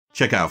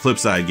Check out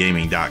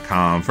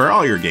FlipsideGaming.com for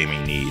all your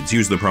gaming needs.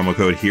 Use the promo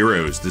code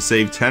HEROES to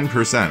save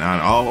 10%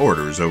 on all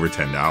orders over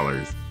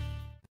 $10.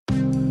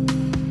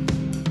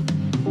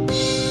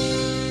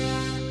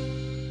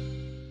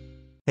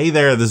 Hey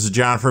there, this is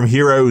John from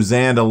Heroes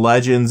and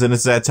Legends, and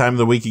it's that time of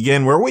the week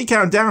again where we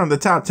count down the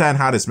top 10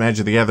 hottest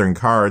Magic the Gathering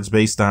cards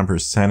based on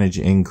percentage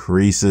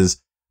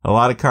increases. A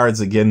lot of cards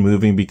again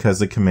moving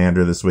because of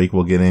Commander this week.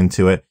 We'll get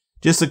into it.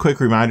 Just a quick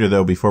reminder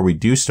though before we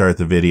do start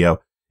the video.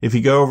 If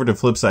you go over to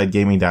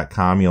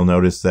FlipsideGaming.com, you'll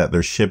notice that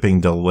their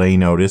shipping delay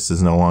notice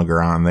is no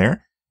longer on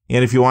there.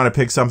 And if you want to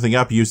pick something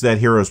up, use that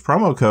Heroes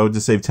promo code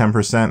to save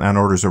 10% on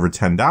orders over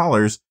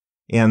 $10.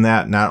 And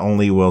that not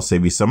only will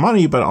save you some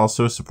money, but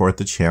also support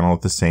the channel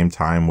at the same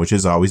time, which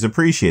is always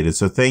appreciated.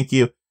 So thank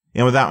you.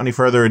 And without any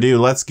further ado,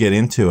 let's get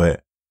into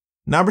it.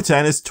 Number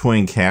 10 is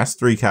Twin Cast,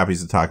 3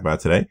 copies to talk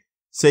about today.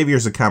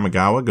 Saviors of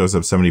Kamigawa goes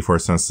up 74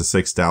 cents to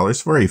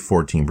 $6 for a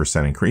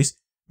 14% increase.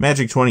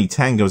 Magic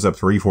 2010 goes up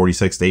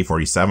 $3.46 to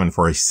 $8.47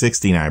 for a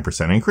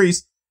 69%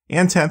 increase.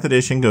 And 10th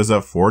edition goes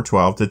up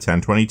 $4.12 to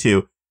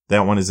 $10.22.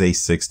 That one is a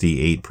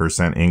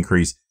 68%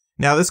 increase.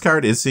 Now, this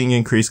card is seeing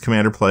increased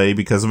Commander play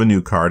because of a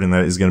new card, and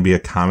that is going to be a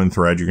common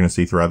thread you're going to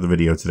see throughout the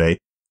video today.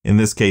 In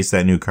this case,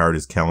 that new card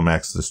is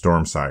Kalamax the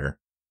Stormsire.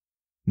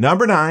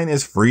 Number 9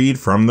 is Freed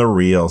from the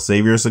Real.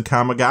 Saviors of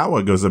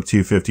Kamigawa goes up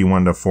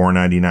 $2.51 to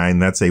 $4.99.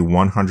 That's a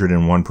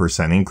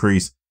 101%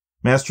 increase.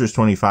 Masters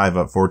 25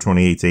 up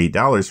 $4.28 to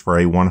 $8 for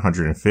a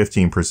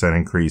 115%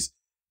 increase.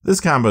 This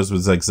combos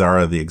with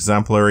Zexara the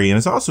Exemplary and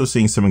is also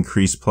seeing some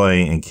increased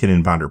play in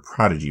Kitten Bonder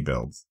Prodigy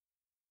builds.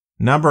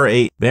 Number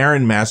 8,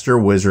 Baron Master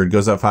Wizard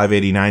goes up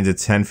 $5.89 to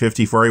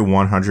 $10.50 for a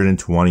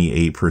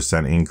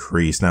 128%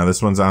 increase. Now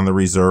this one's on the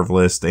reserve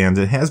list and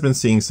it has been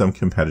seeing some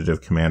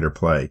competitive Commander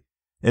play.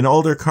 An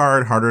older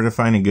card, harder to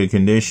find in good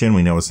condition,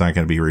 we know it's not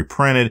going to be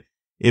reprinted,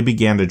 it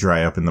began to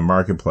dry up in the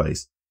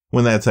marketplace.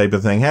 When that type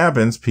of thing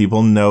happens,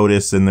 people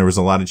notice, and there was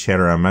a lot of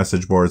chatter on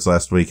message boards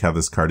last week how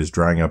this card is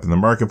drying up in the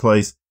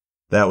marketplace.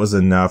 That was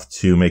enough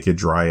to make it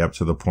dry up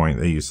to the point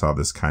that you saw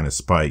this kind of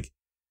spike.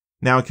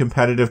 Now, a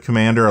competitive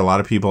Commander, a lot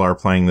of people are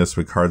playing this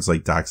with cards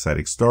like Dockside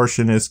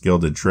Extortionist,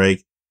 Gilded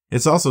Drake.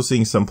 It's also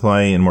seeing some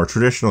play in more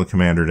traditional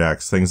Commander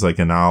decks, things like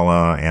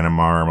Inala,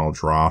 Animar,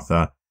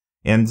 Muldrotha.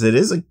 And it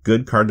is a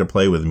good card to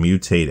play with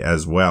Mutate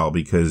as well,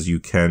 because you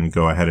can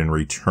go ahead and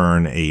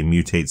return a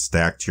Mutate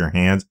stack to your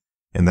hand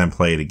and then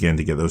play it again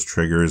to get those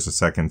triggers a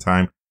second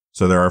time.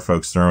 So there are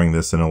folks throwing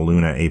this in a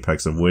Luna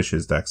Apex of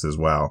Wishes decks as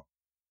well.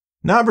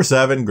 Number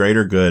 7,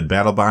 Greater Good.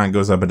 Battle Bond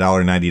goes up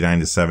 $1.99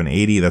 to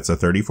 $7.80. That's a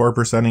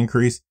 34%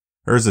 increase.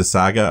 Urza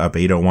Saga up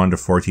 $8.01 to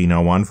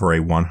 $14.01 for a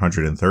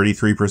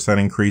 133%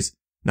 increase.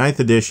 9th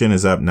edition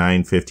is up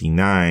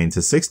 $9.59 to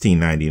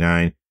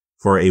 $16.99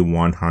 for a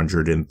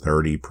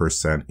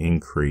 130%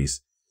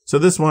 increase. So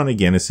this one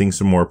again is seeing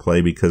some more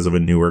play because of a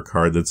newer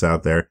card that's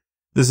out there.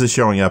 This is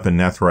showing up in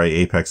Nethrite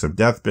Apex of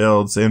Death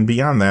builds, and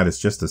beyond that, it's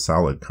just a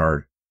solid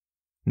card.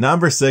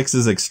 Number 6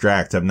 is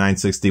Extract, up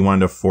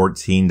 $9.61 to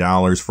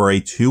 $14 for a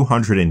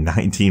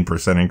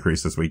 219%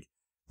 increase this week.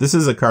 This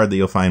is a card that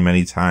you'll find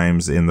many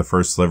times in the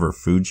first sliver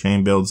food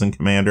chain builds in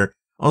Commander.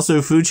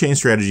 Also, food chain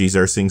strategies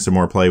are seeing some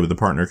more play with the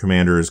partner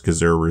commanders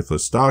Kazura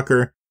Ruthless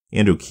Stalker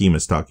and Okima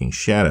Stalking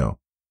Shadow.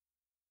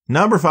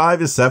 Number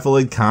 5 is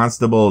Cephalid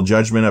Constable,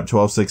 Judgment up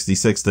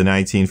 $12.66 to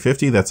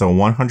 $19.50. That's a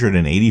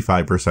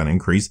 185%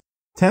 increase.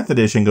 10th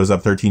edition goes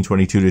up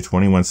 $13.22 to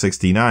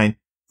 $21.69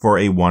 for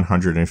a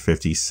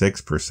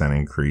 156%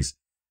 increase.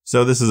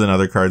 So this is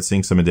another card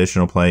seeing some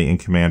additional play in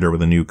Commander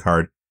with a new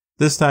card.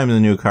 This time the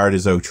new card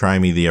is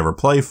Otrimi the Ever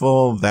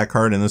Playful. That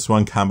card and this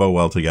one combo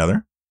well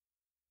together.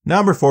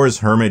 Number 4 is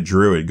Hermit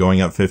Druid, going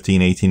up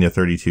 $15.18 to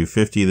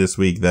 $32.50 this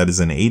week. That is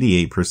an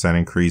 88%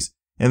 increase.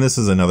 And this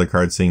is another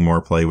card seeing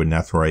more play with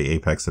Nethrite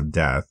Apex of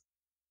Death.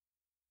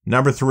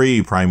 Number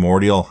 3,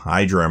 Primordial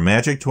Hydra.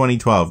 Magic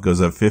 2012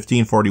 goes up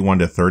 $15.41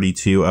 to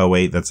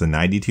 $32.08. That's a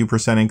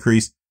 92%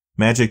 increase.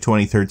 Magic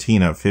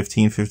 2013 up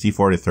 $15.54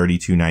 to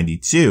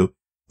 $32.92.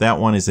 That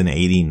one is an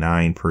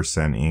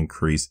 89%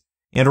 increase.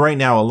 And right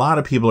now, a lot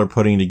of people are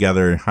putting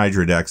together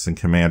Hydra decks in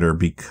Commander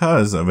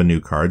because of a new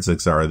card,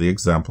 Zexara the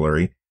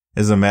Exemplary.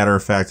 As a matter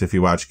of fact, if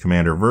you watched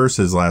Commander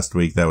Versus last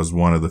week, that was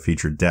one of the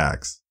featured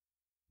decks.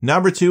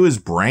 Number 2 is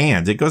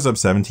Brand. It goes up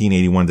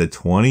 $17.81 to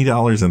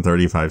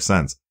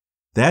 $20.35.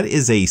 That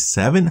is a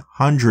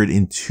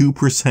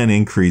 702%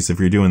 increase if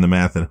you're doing the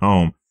math at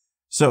home.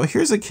 So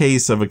here's a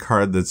case of a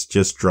card that's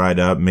just dried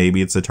up.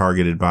 Maybe it's a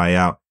targeted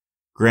buyout.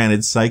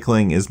 Granted,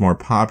 cycling is more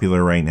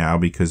popular right now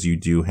because you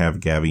do have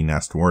Gavi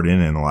Nest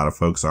Warden and a lot of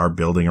folks are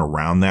building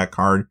around that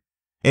card.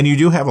 And you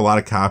do have a lot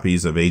of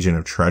copies of Agent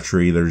of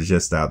Treachery that are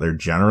just out there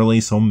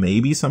generally. So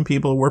maybe some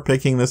people were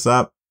picking this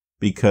up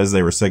because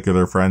they were sick of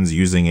their friends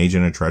using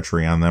Agent of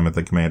Treachery on them at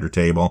the Commander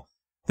table.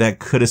 That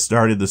could have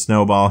started the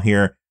snowball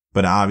here.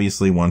 But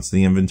obviously, once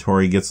the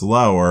inventory gets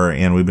lower,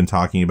 and we've been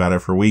talking about it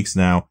for weeks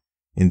now,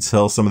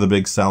 until some of the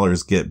big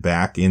sellers get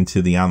back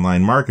into the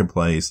online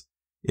marketplace,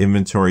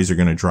 inventories are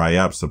going to dry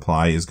up,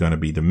 supply is going to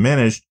be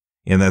diminished,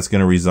 and that's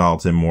going to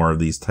result in more of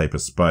these type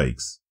of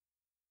spikes.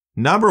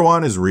 Number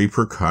 1 is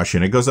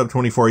Repercussion. It goes up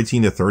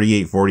 2418 to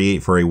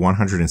 3848 for a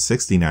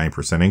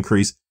 169%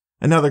 increase.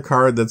 Another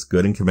card that's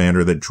good in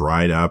Commander that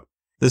dried up.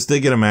 This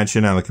did get a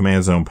mention on the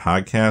Command Zone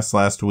podcast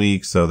last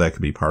week, so that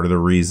could be part of the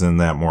reason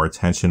that more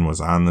attention was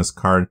on this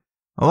card.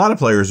 A lot of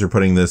players are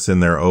putting this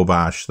in their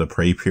Obosh, the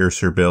Prey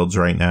Piercer builds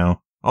right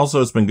now.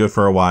 Also, it's been good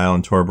for a while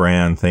in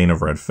Torbran, Thane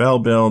of Red Fell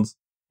builds.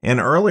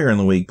 And earlier in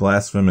the week,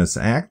 Blasphemous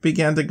Act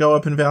began to go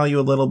up in value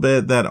a little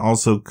bit. That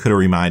also could have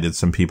reminded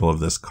some people of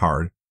this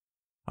card.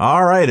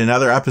 Alright,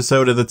 another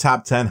episode of the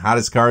top 10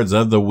 hottest cards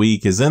of the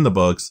week is in the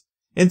books.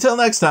 Until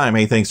next time,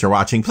 hey, thanks for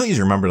watching. Please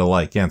remember to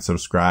like and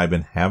subscribe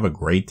and have a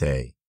great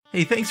day.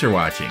 Hey, thanks for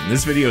watching.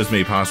 This video is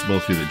made possible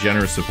through the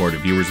generous support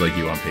of viewers like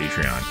you on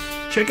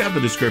Patreon. Check out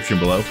the description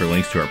below for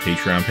links to our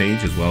Patreon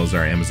page as well as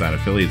our Amazon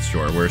affiliate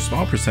store, where a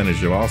small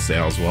percentage of all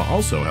sales will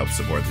also help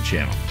support the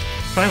channel.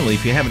 Finally,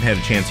 if you haven't had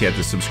a chance yet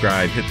to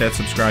subscribe, hit that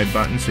subscribe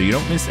button so you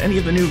don't miss any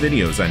of the new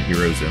videos on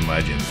Heroes and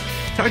Legends.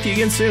 Talk to you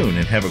again soon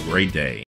and have a great day.